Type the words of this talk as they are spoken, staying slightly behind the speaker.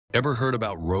Ever heard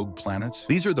about rogue planets?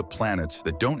 These are the planets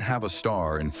that don't have a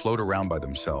star and float around by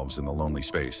themselves in the lonely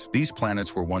space. These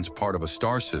planets were once part of a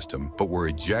star system, but were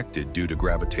ejected due to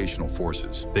gravitational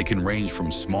forces. They can range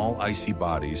from small icy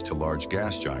bodies to large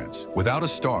gas giants. Without a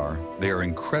star, they are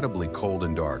incredibly cold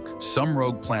and dark. Some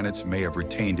rogue planets may have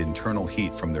retained internal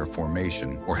heat from their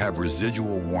formation or have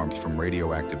residual warmth from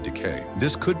radioactive decay.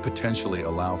 This could potentially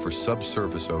allow for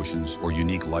subsurface oceans or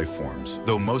unique life forms,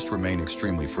 though most remain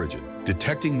extremely frigid.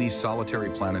 Detecting these solitary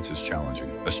planets is challenging.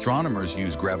 Astronomers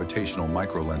use gravitational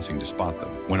microlensing to spot them.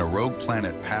 When a rogue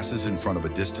planet passes in front of a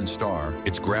distant star,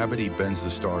 its gravity bends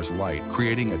the star's light,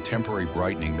 creating a temporary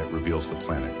brightening that reveals the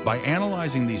planet. By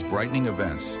analyzing these brightening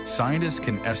events, scientists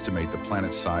can estimate the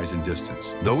planet's size and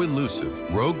distance. Though elusive,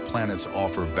 rogue planets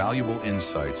offer valuable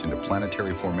insights into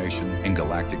planetary formation and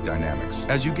galactic dynamics.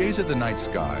 As you gaze at the night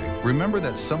sky, remember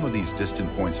that some of these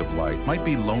distant points of light might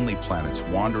be lonely planets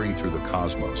wandering through the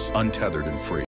cosmos, untethered and free.